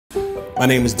My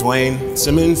name is Dwayne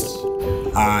Simmons.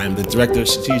 I'm the Director of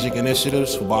Strategic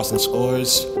Initiatives for Boston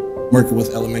Scores, working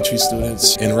with elementary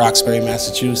students in Roxbury,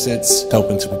 Massachusetts,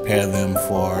 helping to prepare them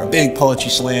for a big poetry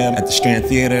slam at the Strand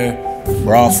Theater,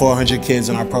 where all 400 kids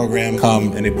in our program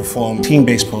come and they perform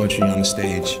team-based poetry on the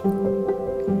stage.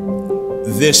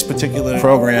 This particular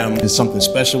program is something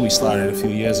special we started a few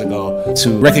years ago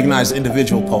to recognize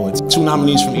individual poets. 2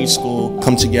 nominees from each school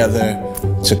come together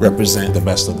to represent the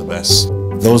best of the best.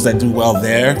 Those that do well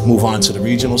there move on to the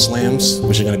regional slams,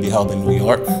 which are going to be held in New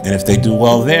York. And if they do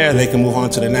well there, they can move on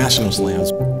to the national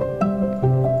slams.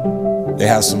 They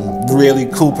have some really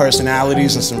cool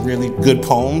personalities and some really good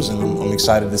poems, and I'm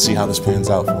excited to see how this pans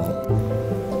out for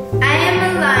them. I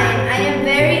am a lion. I am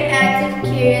very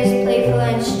active, curious, playful,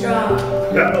 and strong.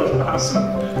 That was awesome.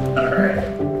 All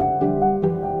right.